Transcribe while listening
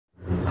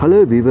Hello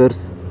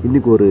viewers,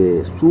 இன்றைக்கி ஒரு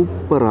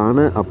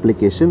சூப்பரான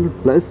அப்ளிகேஷன்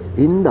ப்ளஸ்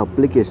இந்த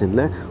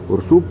அப்ளிகேஷனில்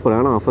ஒரு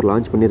சூப்பரான ஆஃபர்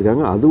லான்ச்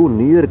பண்ணியிருக்காங்க. அதுவும்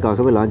நியூ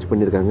இயர்க்காகவே லான்ச்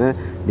பண்ணியிருக்காங்க.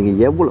 நீங்கள்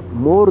எவ்வளோ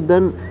மோர்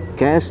தென்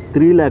கேஷ்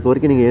 3 lakh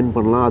வரைக்கும் நீங்கள் ஏர்ன்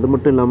பண்ணலாம். அது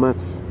மட்டும் இல்லாமல்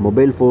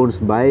மொபைல்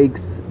ஃபோன்ஸ்,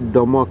 பைக்ஸ்,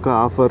 டொமோக்கா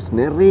ஆஃபர்ஸ்,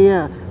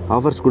 நிறைய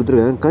ஆஃபர்ஸ்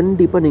கொடுத்துருக்காங்க.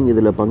 கண்டிப்பாக நீங்கள்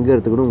இதில்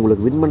பங்கெடுத்துக்கணும்.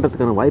 உங்களுக்கு வின்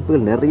பண்ணுறதுக்கான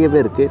வாய்ப்புகள் நிறையவே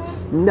இருக்குது.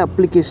 இந்த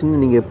அப்ளிகேஷன்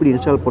நீங்கள் எப்படி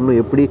இன்ஸ்டால் பண்ணணும்,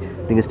 எப்படி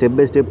நீங்கள் ஸ்டெப்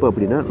பை ஸ்டெப்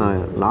அப்படின்னா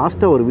நான்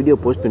லாஸ்ட்டாக ஒரு வீடியோ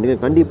போஸ்ட்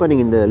பண்ணியிருக்கேன். கண்டிப்பாக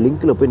நீங்கள் இந்த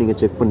லிங்க்கில் போய் நீங்கள்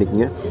செக்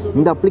பண்ணிக்கோங்க.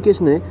 இந்த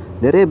அப்ளிகேஷனை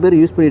நிறைய பேர்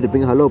யூஸ் பண்ணிகிட்டு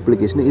இருப்பீங்க. ஹலோ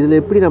அப்ளிகேஷன் இதில்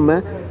எப்படி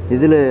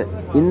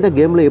இந்த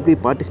கேமில் எப்படி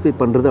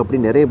பார்ட்டிசிபேட் பண்ணுறது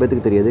அப்படின்னு நிறைய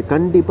பேருக்கு தெரியாது.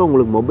 கண்டிப்பாக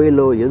உங்களுக்கு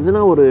மொபைலோ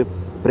எதுனா ஒரு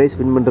ப்ரைஸ்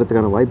வின்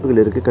பண்ணுறதுக்கான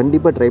வாய்ப்புகள் இருக்குது.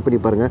 கண்டிப்பாக ட்ரை பண்ணி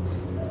பாருங்கள்.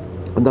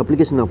 அந்த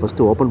அப்ளிகேஷன் நான்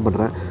ஃபஸ்ட்டு ஓப்பன்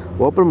பண்ணுறேன்.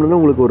 ஓப்பன் பண்ணால்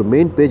உங்களுக்கு ஒரு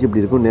மெயின் பேஜ்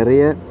இப்படி இருக்கும்.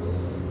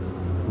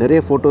 நிறைய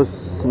ஃபோட்டோஸ்,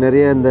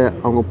 நிறைய இந்த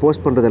அவங்க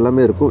போஸ்ட் பண்ணுறது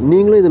எல்லாமே இருக்கும்.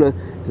 நீங்களும்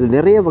இதில்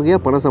நிறைய வகையாக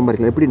பணம்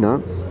சம்பாதிக்கலாம். எப்படின்னா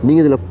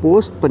நீங்கள் இதில்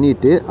போஸ்ட்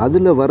பண்ணிவிட்டு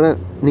அதில்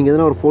நீங்கள்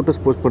எதனா ஒரு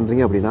ஃபோட்டோஸ் போஸ்ட்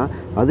பண்ணுறீங்க அப்படின்னா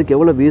அதுக்கு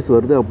எவ்வளோ வியூஸ்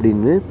வருது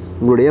அப்படின்னு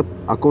உங்களுடைய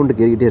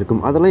அக்கௌண்ட்டுக்கு ஏறிக்கிட்டே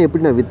இருக்கும். அதெல்லாம்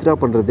எப்படி நான் வித்ட்ரா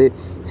பண்ணுறது,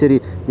 சரி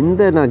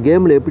நான்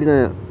கேமில் எப்படி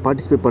நான்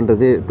பார்ட்டிசிபேட்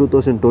பண்ணுறது,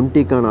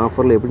 2020க்கான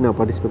ஆஃபரில் எப்படி நான்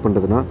பார்ட்டிசிபேட்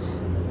பண்ணுறதுன்னா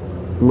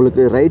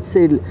உங்களுக்கு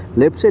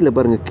லெஃப்ட் சைடில்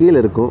பாருங்கள், கீழே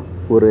இருக்கும்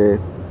ஒரு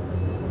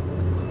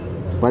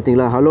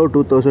பார்த்தீங்களா, ஹலோ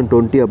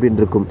 2020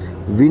 அப்படின்னு இருக்கும்.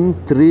 வின்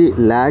 3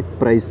 lakh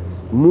ப்ரைஸ்,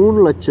 3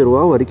 லட்ச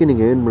ரூபா வரைக்கும்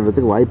நீங்கள் ஏர்ன்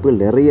பண்ணுறதுக்கு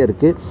வாய்ப்புகள் நிறைய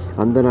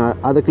இருக்குது.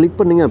 அதை கிளிக்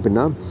பண்ணிங்க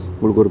அப்படின்னா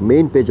உங்களுக்கு ஒரு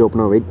மெயின் பேஜ்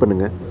ஓப்பனாக வெயிட்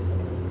பண்ணுங்கள்.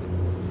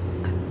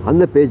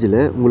 அந்த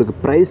பேஜில் உங்களுக்கு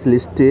ப்ரைஸ்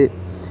லிஸ்ட்டு,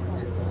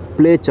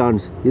 ப்ளே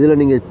சான்ஸ், இதில்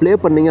நீங்கள் ப்ளே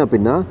பண்ணிங்க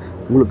அப்படின்னா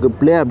உங்களுக்கு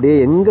ப்ளே அப்படியே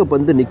எங்கே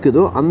வந்து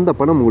நிற்குதோ அந்த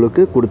பணம்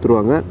உங்களுக்கு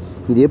கொடுத்துருவாங்க.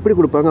 இது எப்படி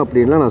கொடுப்பாங்க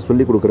அப்படின்லாம் நான்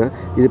சொல்லி கொடுக்குறேன்.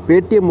 இது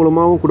பேடிஎம்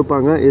மூலமாகவும்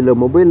கொடுப்பாங்க. இதில்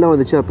மொபைல்லாம்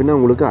வந்துச்சு அப்படின்னா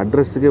உங்களுக்கு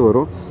அட்ரஸுக்கே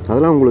வரும்.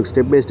 அதெல்லாம் உங்களுக்கு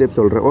ஸ்டெப் பை ஸ்டெப்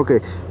சொல்கிறேன். ஓகே,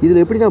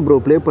 இதில் எப்படி நான்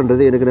ப்ளே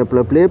பண்ணுறது, எனக்கு நான்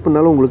ப்ளே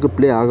பண்ணாலும் உங்களுக்கு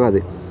ப்ளே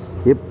ஆகாது.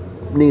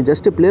 நீங்கள்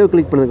ஜஸ்ட்டு ப்ளேவை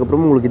கிளிக்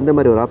பண்ணதுக்கப்புறமா உங்களுக்கு இந்த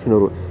மாதிரி ஒரு ஆப்ஷன்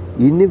வரும்,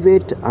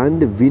 invite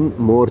and win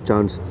more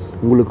chance.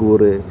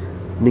 உங்களுக்கு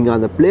நீங்கள்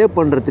அந்த ப்ளே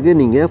பண்ணுறதுக்கு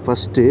நீங்கள்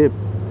ஃபஸ்ட்டு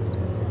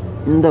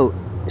இந்த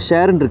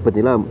ஷேர்ன்னு இருக்குது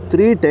பார்த்தீங்களா,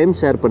 3 times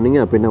ஷேர் பண்ணிங்க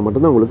அப்படின்னா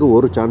மட்டும்தான் உங்களுக்கு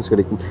ஒரு சான்ஸ்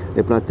கிடைக்கும்.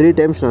 இப்போ நான் 3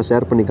 times நான்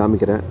ஷேர் பண்ணி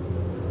காமிக்கிறேன்.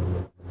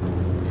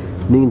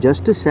 நீங்கள்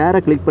ஜஸ்ட்டு ஷேரை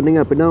கிளிக் பண்ணிங்க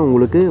அப்படின்னா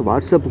உங்களுக்கு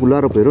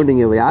வாட்ஸ்அப்புக்குள்ளார போயிடும்.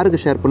 நீங்கள்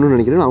யாருக்கு ஷேர் பண்ணணும்னு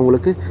நினைக்கிறீங்களோ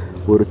அவங்களுக்கு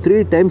ஒரு 3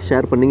 times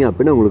ஷேர் பண்ணிங்க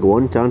அப்படின்னா உங்களுக்கு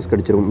 1 சான்ஸ்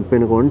கிடச்சிரும். இப்போ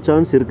எனக்கு 1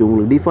 சான்ஸ் இருக்குது.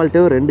 உங்களுக்கு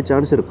டிஃபால்ட்டாக 2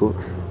 சான்ஸ் இருக்கும்.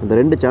 அந்த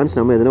 2 சான்ஸ்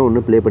நம்ம எதனா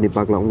ஒன்று ப்ளே பண்ணி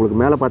பார்க்கலாம். உங்களுக்கு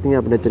மேலே பார்த்தீங்க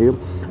அப்படின்னா தெரியும்,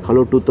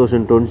 ஹலோ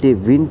 2020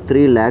 வின்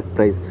 3 lakh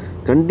ப்ரைஸ்.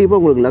 கண்டிப்பாக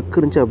உங்களுக்கு லக்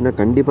இருந்துச்சு அப்படின்னா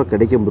கண்டிப்பாக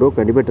கிடைக்கும் ப்ரோ.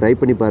 கண்டிப்பாக ட்ரை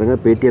பண்ணி பாருங்கள்.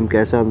 பேடிஎம்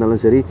கேஷாக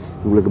இருந்தாலும் சரி,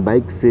 உங்களுக்கு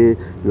பைக்ஸு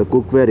இல்லை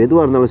குக்வேர்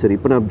எதுவாக இருந்தாலும் சரி.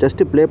 இப்போ நான்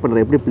ஜஸ்ட்டு ப்ளே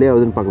பண்ணுறேன், எப்படி ப்ளே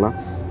ஆகுதுன்னு பார்க்கலாம்.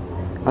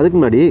 அதுக்கு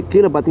முன்னாடி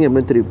கீழே பார்த்தீங்க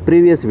அப்படின்னா தெரியும்,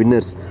 previous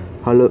winners,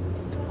 hello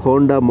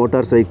Honda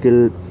motor cycle,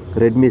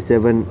 Redmi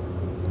 7,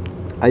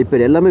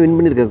 iPad எல்லாமே வின்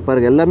பண்ணியிருக்காங்க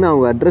பாருங்கள். எல்லாமே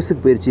அவங்க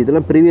அட்ரஸுக்கு போயிடுச்சு.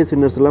 இதெல்லாம் ப்ரீவியஸ்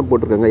வின்னர்ஸ் எல்லாம்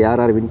போட்டிருக்காங்க,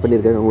 யார் வின்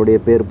பண்ணியிருக்காங்க அவங்களுடைய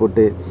பேர்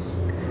போட்டு.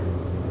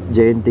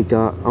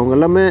 ஜெயந்திகா அவங்க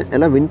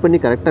எல்லாம் வின் பண்ணி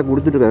கரெக்டாக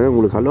கொடுத்துட்ருக்காங்க.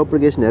 உங்களுக்கு ஹலோ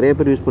அப்ளிகேஷன் நிறைய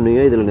பேர் யூஸ்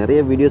பண்ணுவீங்க. இதில் நிறைய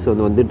வீடியோஸ்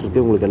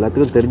வந்துட்டுருக்கு. உங்களுக்கு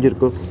எல்லாத்துக்கும்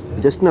தெரிஞ்சிருக்கும்.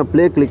 ஜஸ்ட் நான்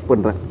ப்ளே கிளிக்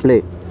பண்ணுறேன். ப்ளே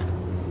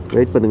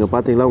வெயிட் பண்ணுங்கள்.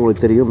 பார்த்தீங்களா,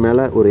 உங்களுக்கு தெரியும்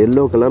மேலே ஒரு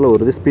எல்லோ கலரில்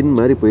ஒரு ஸ்பின்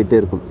மாதிரி போயிட்டே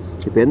இருக்கும்.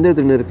 இப்போ எந்த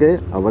இடத்துல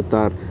இருக்குது,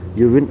 அவதார்,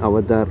 யூ வின்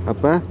அவதார்.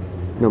 அப்போ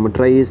நம்ம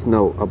ட்ரை இஸ்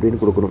நவ் அப்படின்னு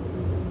கொடுக்கணும்,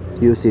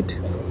 யூஸ் இட்.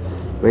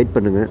 வெயிட்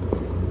பண்ணுங்கள்.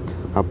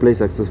 அப்ளை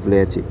சக்ஸஸ்ஃபுல்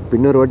ஆயிடுச்சு. இப்போ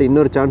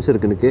இன்னொரு சான்ஸ்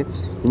இருக்குது எனக்கு.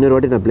 இன்னொரு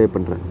வாட்டி நான் ப்ளே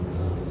பண்ணுறேன்.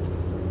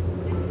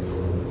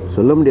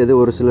 சொல்ல முடியாது,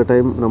 ஒரு சில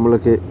டைம்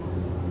நம்மளுக்கு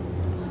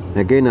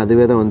அகெயின்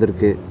அதுவே தான்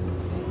வந்திருக்கு.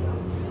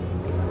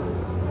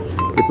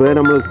 இப்போ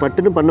நம்மளுக்கு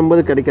பட்டுன்னு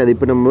பண்ணும்போது கிடைக்காது.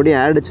 இப்போ நம்மளுடைய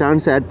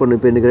சான்ஸ் ஆட் பண்ணும்.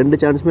 இப்போ எனக்கு 2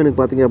 சான்ஸுமே எனக்கு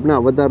பார்த்தீங்க அப்படின்னா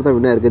அவதார் தான்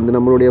வின்னாக இருக்குது. இந்த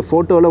நம்மளுடைய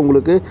ஃபோட்டோவில்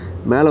உங்களுக்கு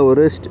மேலே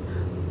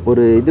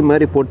ஒரு இது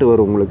மாதிரி போட்டு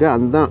வரும் உங்களுக்கு.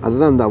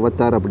 அதுதான் அந்த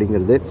அவதார்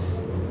அப்படிங்கிறது.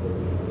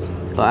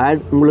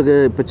 உங்களுக்கு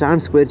இப்போ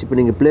சான்ஸ் போயிடுச்சு.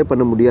 இப்போ நீங்கள் ப்ளே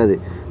பண்ண முடியாது.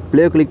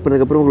 ப்ளே கிளிக்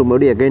பண்ணதுக்கப்புறம் உங்களுக்கு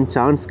மறுபடியும் அகைன்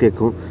சான்ஸ்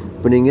கேட்கும்.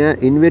 இப்போ நீங்கள்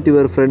இன்வைட்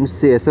யுவர் ஃப்ரெண்ட்ஸ்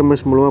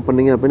எஸ்எம்எஸ் மூலமாக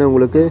பண்ணிங்க அப்படின்னா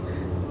உங்களுக்கு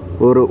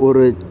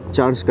ஒரு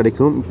சான்ஸ்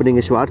கிடைக்கும். இப்போ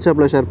நீங்கள்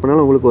வாட்ஸ்அப்பில் ஷேர்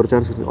பண்ணாலும் உங்களுக்கு ஒரு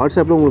சான்ஸ் கிடைக்கும்.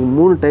 வாட்ஸ்அப்பில் உங்களுக்கு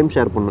 3 times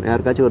ஷேர் பண்ணணும்.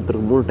 யாருக்காச்சும்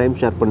ஒருத்தருக்கு 3 times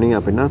ஷேர் பண்ணிங்க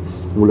அப்படின்னா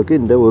உங்களுக்கு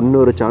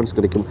இன்னொரு சான்ஸ்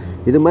கிடைக்கும்.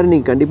 இது மாதிரி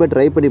நீங்கள் கண்டிப்பாக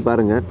ட்ரை பண்ணி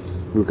பாருங்கள்.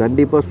 உங்களுக்கு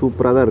கண்டிப்பாக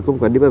சூப்பராக தான் இருக்கும்.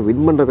 கண்டிப்பாக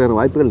வின் பண்ணுறதுக்கான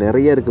வாய்ப்புகள்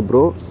நிறைய இருக்குது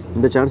ப்ரோ.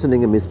 இந்த சான்ஸை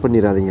நீங்கள் மிஸ்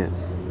பண்ணிடாதீங்க.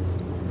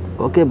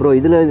 ஓகே ப்ரோ,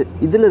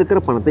 இதில்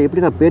இருக்கிற பணத்தை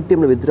எப்படி நான்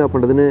பேடிஎம்மில் வித்ட்ரா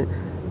பண்ணுறதுன்னு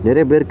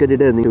நிறைய பேர்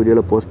கேட்டுகிட்டு இந்த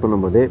வீடியோவில் போஸ்ட்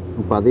பண்ணும்போது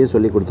இப்போ அதையும்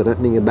சொல்லி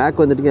கொடுத்துறேன். நீங்கள்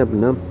பேக் வந்துட்டீங்க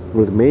அப்படின்னா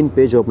உங்களுக்கு மெயின்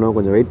பேஜ் ஓப்பனாக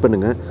கொஞ்சம் வெயிட்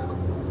பண்ணுங்கள்.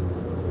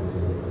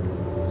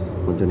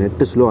 கொஞ்சம்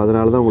நெட்டு ஸ்லோ,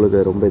 அதனால தான் உங்களுக்கு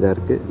ரொம்ப இதாக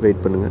இருக்குது. வெயிட்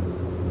பண்ணுங்கள்.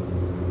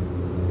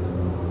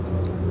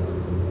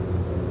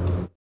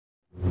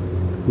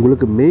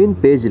 உங்களுக்கு மெயின்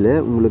பேஜில்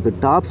உங்களுக்கு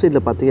டாப்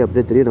சைடில் பார்த்தீங்க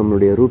அப்படியே தெரியும்,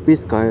 நம்மளுடைய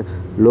ரூபீஸ்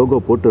லோகோ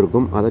போட்டு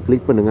இருக்கும். அதை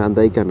கிளிக் பண்ணுங்கள்.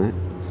 அந்த ஐக்கானை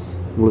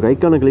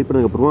கிளிக்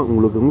பண்ணதுக்கப்புறமா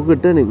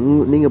உங்கள்கிட்ட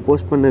நீங்கள்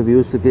போஸ்ட் பண்ண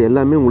வியூஸுக்கு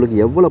எல்லாமே உங்களுக்கு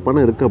எவ்வளோ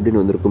பணம் இருக்குது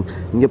அப்படின்னு வந்திருக்கும்.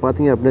 இங்கே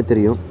பார்த்தீங்க அப்படின்னா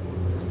தெரியும்,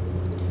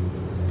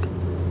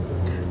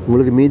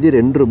 உங்களுக்கு மீதி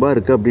 2 ரூபா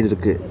இருக்குது அப்படின்னு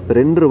இருக்குது. இப்போ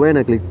 2 ரூபாய்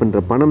நான் கிளிக்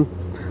பண்ணுறேன்.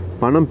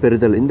 பணம்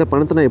பெறுதல். இந்த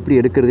பணத்தை நான் எப்படி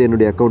எடுக்கிறது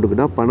என்னுடைய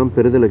அக்கௌண்ட்டுக்குன்னா பணம்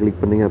பெறுதலை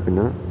கிளிக் பண்ணிங்க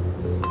அப்படின்னா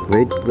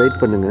வெயிட்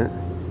பண்ணுங்கள்.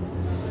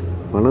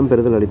 பணம்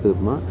பெறுதல்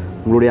அளிப்பதுமா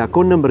உங்களுடைய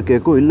அக்கௌண்ட் நம்பர்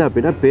கேட்கும், இல்லை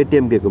அப்படின்னா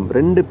பேடிஎம் கேட்கும்.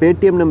 2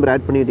 பேடிஎம் நம்பர்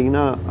ஆட்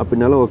பண்ணிட்டீங்கன்னா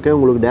அப்படின்னாலும் ஓகே.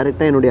 உங்களுக்கு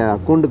டேரெக்டாக என்னுடைய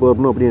அக்கௌண்ட்டுக்கு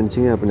வரணும் அப்படின்னு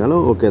நினச்சிங்க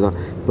அப்படின்னாலும் ஓகே தான்.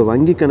 இப்போ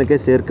வங்கி கணக்கை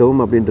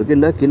சேர்க்கவும் அப்படின்றது,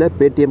 இல்லை கீழே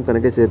பேடிஎம்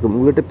கணக்கை சேர்க்கவும்.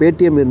 உங்கள்கிட்ட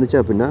பேடிஎம் இருந்துச்சு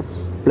அப்படின்னா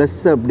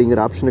ப்ளஸ்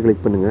அப்படிங்கிற ஆப்ஷனை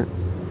கிளிக் பண்ணுங்கள்.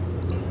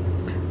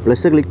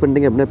 ப்ளஸ்ஸை கிளிக்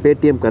பண்ணிட்டீங்க அப்படின்னா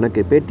பேடிஎம்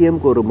கணக்கு,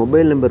 பேடிஎம்க்கு ஒரு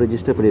மொபைல் நம்பர்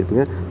ரெஜிஸ்டர்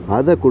பண்ணியிருப்பீங்க,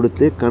 அதை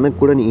கொடுத்து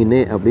கணக்குடன்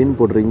இணை அப்படின்னு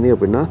போடுறீங்க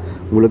அப்படின்னா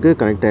உங்களுக்கு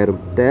கனெக்ட் ஆகிரும்.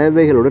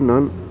 தேவைகளுடன்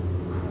நான்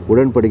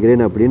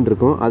உடன்படுகிறேன் அப்படின்னு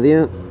இருக்கும்.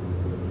 அதையும்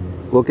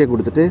ஓகே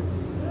கொடுத்துட்டு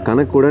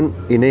கணக்குடன்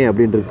இணை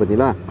அப்படின்றது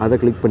பார்த்தீங்களா, அதை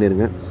கிளிக்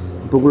பண்ணிடுங்க.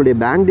 இப்போ உங்களுடைய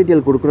பேங்க்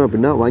டீட்டெயில் கொடுக்கணும்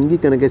அப்படின்னா வங்கி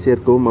கணக்கை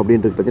சேர்க்கவும்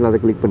அப்படின்றது பார்த்தீங்களா, அதை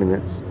கிளிக்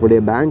பண்ணுங்கள்.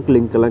 உங்களுடைய பேங்க்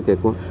லிங்க்கெல்லாம்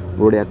கேட்கும்,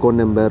 உங்களுடைய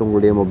அக்கௌண்ட் நம்பர்,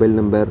 உங்களுடைய மொபைல்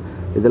நம்பர்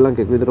இதெல்லாம்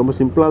கேட்கும். இது ரொம்ப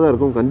சிம்பிளாக தான்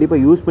இருக்கும். கண்டிப்பாக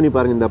யூஸ் பண்ணி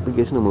பாருங்கள் இந்த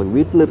அப்ளிகேஷன். நம்மளுக்கு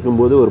வீட்டில்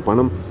இருக்கும்போது ஒரு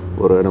பணம்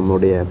ஒரு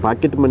நம்மளுடைய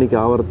பாக்கெட் மணிக்கு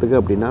ஆகிறதுக்கு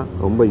அப்படின்னா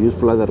ரொம்ப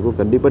யூஸ்ஃபுல்லாக தான் இருக்கும்.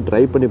 கண்டிப்பாக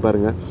ட்ரை பண்ணி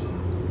பாருங்கள்.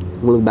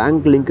 உங்களுக்கு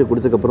பேங்க் லிங்க்கு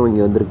கொடுத்ததுக்கப்புறம்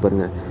இங்கே வந்துருக்கு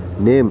பாருங்கள்,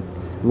 நேம்,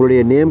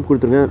 உங்களுடைய நேம்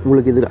கொடுத்துருங்க.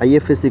 உங்களுக்கு இது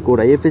ஐஎஃப்எஸ்சி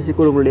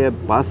கோடு உங்களுடைய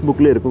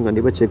பாஸ்புக்கில் இருக்கும்,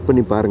 கண்டிப்பாக செக்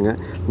பண்ணி பாருங்கள்.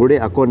 உங்களுடைய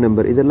அக்கௌண்ட்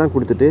நம்பர் இதெல்லாம்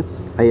கொடுத்துட்டு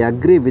I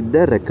agree with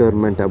the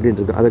requirement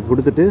அப்படின்ட்டு அதை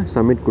கொடுத்துட்டு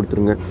சப்மிட்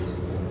கொடுத்துருங்க.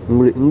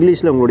 உங்களுக்கு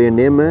இங்கிலீஷில் உங்களுடைய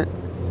நேமை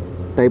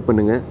டைப்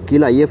பண்ணுங்கள்.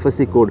 கீழே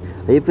ஐஎஃப்எஸ்சி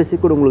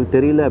கோடு உங்களுக்கு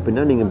தெரியல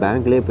அப்படின்னா நீங்கள்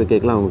பேங்க்லேயே போய்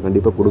கேட்கலாம், அவங்க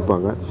கண்டிப்பாக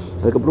கொடுப்பாங்க.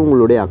 அதுக்கப்புறம்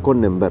உங்களுடைய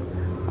அக்கௌண்ட் நம்பர்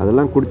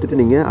அதெல்லாம்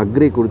கொடுத்துட்டு நீங்கள்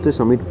அக்ரி கொடுத்து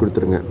சப்மிட்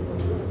கொடுத்துருங்க.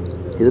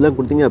 இதெல்லாம்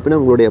கொடுத்தீங்க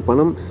அப்படின்னா உங்களுடைய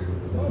பணம்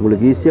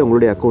உங்களுக்கு ஈஸியாக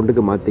உங்களுடைய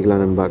அக்கௌண்ட்டுக்கு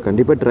மாற்றிக்கலாம் நண்பா.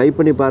 கண்டிப்பாக ட்ரை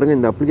பண்ணி பாருங்கள்.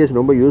 இந்த அப்ளிகேஷன்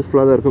ரொம்ப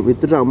யூஸ்ஃபுல்லாக தான் இருக்கும்.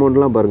 வித்ட்ரா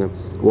அமௌண்ட்லாம் பாருங்கள்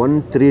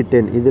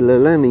 1310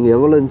 இதிலெல்லாம் நீங்கள்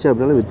எவ்வளோ இருந்துச்சு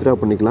அப்படின்னாலும் வித்ட்ரா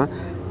பண்ணிக்கலாம்.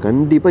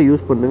 கண்டிப்பாக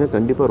யூஸ் பண்ணுங்கள்.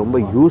 கண்டிப்பாக ரொம்ப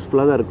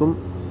யூஸ்ஃபுல்லாக தான் இருக்கும்.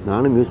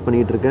 நானும் யூஸ்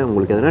பண்ணிகிட்டு இருக்கேன்.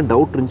 உங்களுக்கு எதனா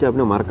டவுட் இருந்துச்சு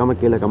அப்படின்னா மறக்காமல்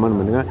கீழே கமெண்ட்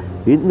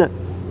பண்ணுங்கள்.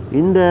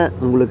 இந்த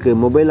உங்களுக்கு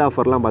மொபைல்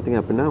ஆஃபர்லாம் பார்த்தீங்க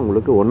அப்படின்னா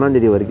உங்களுக்கு 1ஆம்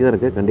தேதி வரைக்கும் தான்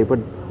இருக்குது.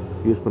 கண்டிப்பாக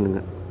யூஸ்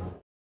பண்ணுங்கள்.